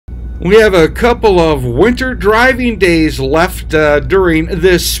We have a couple of winter driving days left during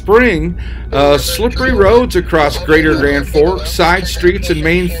this spring. Slippery roads across Greater Grand Forks, side streets, and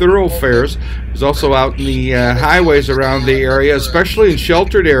main thoroughfares. There's also out in the highways around the area, especially in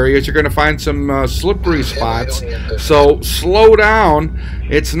sheltered areas, you're going to find some slippery spots. So slow down.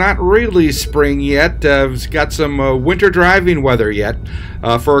 It's not really spring yet. It's got some winter driving weather yet.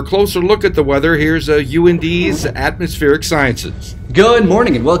 For a closer look at the weather, here's UND's Atmospheric Sciences. Good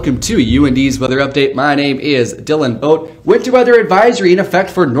morning and welcome to UND's Weather Update. My name is Dylan Boat. Winter weather advisory in effect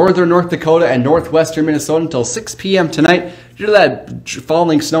for northern North Dakota and northwestern Minnesota until 6 p.m. tonight due to that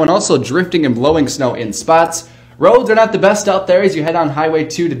falling snow and also drifting and blowing snow in spots. Roads are not the best out there as you head on Highway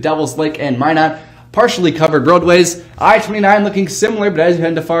 2 to Devil's Lake and Minot. Partially covered roadways. I-29 looking similar, but as you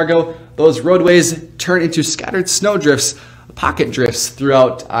head into Fargo, those roadways turn into scattered snow drifts, pocket drifts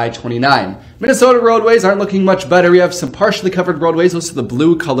throughout I-29. Minnesota roadways aren't looking much better. We have some partially covered roadways, those are the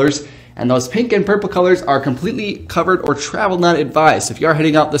blue colors, and those pink and purple colors are completely covered or travel not advised. So if you are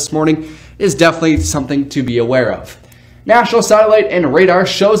heading out this morning, it is definitely something to be aware of. National Satellite and Radar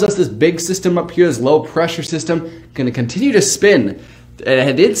shows us this big system up here, this low pressure system, going to continue to spin.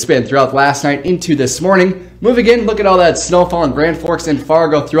 It did spin throughout last night into this morning. Moving in, look at all that snowfall in Grand Forks and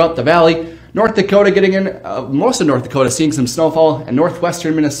Fargo throughout the valley. North Dakota getting in, most of North Dakota seeing some snowfall, and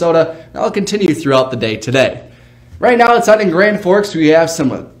northwestern Minnesota. That'll continue throughout the day today. Right now outside in Grand Forks, we have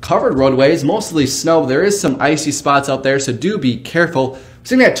some covered roadways, mostly snow. There is some icy spots out there, so do be careful. We're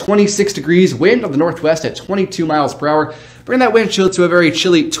sitting at 26 degrees, wind of the northwest at 22 miles per hour, bringing that wind chill to a very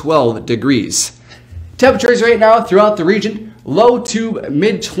chilly 12 degrees. Temperatures right now throughout the region, low to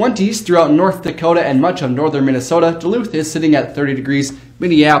mid-20s throughout North Dakota and much of northern Minnesota. Duluth is sitting at 30 degrees,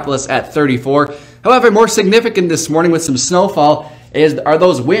 Minneapolis at 34. However, more significant this morning with some snowfall are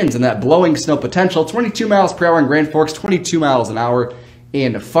those winds and that blowing snow potential. 22 miles per hour in Grand Forks, 22 miles an hour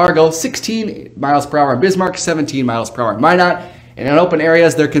in Fargo, 16 miles per hour in Bismarck, 17 miles per hour in Minot. And in open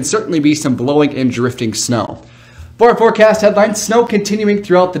areas, there can certainly be some blowing and drifting snow. For our forecast headlines, snow continuing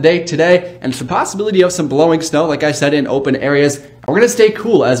throughout the day today, and some possibility of some blowing snow, like I said, in open areas. And we're going to stay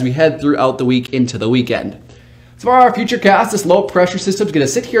cool as we head throughout the week into the weekend. So for our future cast, this low pressure system is going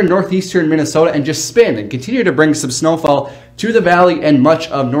to sit here in northeastern Minnesota and just spin and continue to bring some snowfall to the valley and much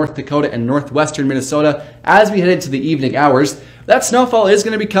of North Dakota and northwestern Minnesota as we head into the evening hours. That snowfall is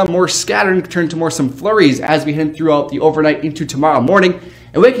going to become more scattered and turn to more some flurries as we head throughout the overnight into tomorrow morning.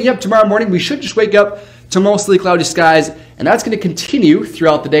 And waking up tomorrow morning, we should just wake up to mostly cloudy skies, and that's going to continue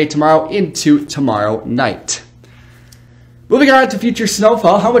throughout the day tomorrow into tomorrow night. Moving on to future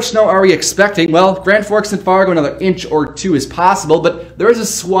snowfall, how much snow are we expecting? Well, Grand Forks and Fargo, another inch or two is possible, but there is a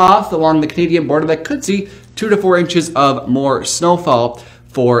swath along the Canadian border that could see 2 to 4 inches of more snowfall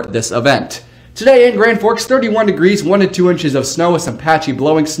for this event. Today in Grand Forks, 31 degrees, 1 to 2 inches of snow with some patchy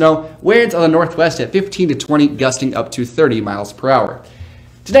blowing snow. Winds on the northwest at 15 to 20, gusting up to 30 miles per hour.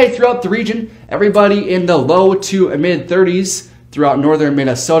 Today throughout the region, everybody in the low to mid 30s throughout northern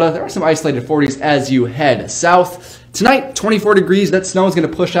Minnesota. There are some isolated 40s as you head south. Tonight, 24 degrees. That snow is going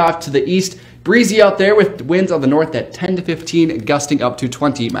to push off to the east. Breezy out there with winds on the north at 10 to 15, gusting up to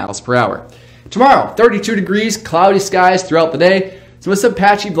 20 miles per hour. Tomorrow, 32 degrees, cloudy skies throughout the day. So with some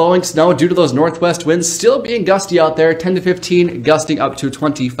patchy blowing snow due to those northwest winds still being gusty out there, 10 to 15, gusting up to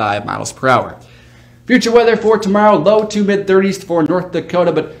 25 miles per hour. Future weather for tomorrow, low to mid 30s for North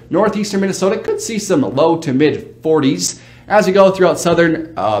Dakota, but northeastern Minnesota could see some low to mid 40s. As we go throughout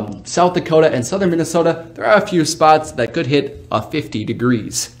southern South Dakota and southern Minnesota, there are a few spots that could hit 50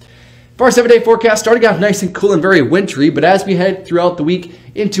 degrees. For our 7-day forecast, starting out nice and cool and very wintry, but as we head throughout the week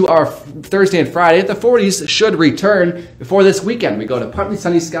into our Thursday and Friday, the 40s should return before this weekend. We go to partly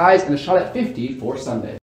sunny skies and a shot at 50 for Sunday.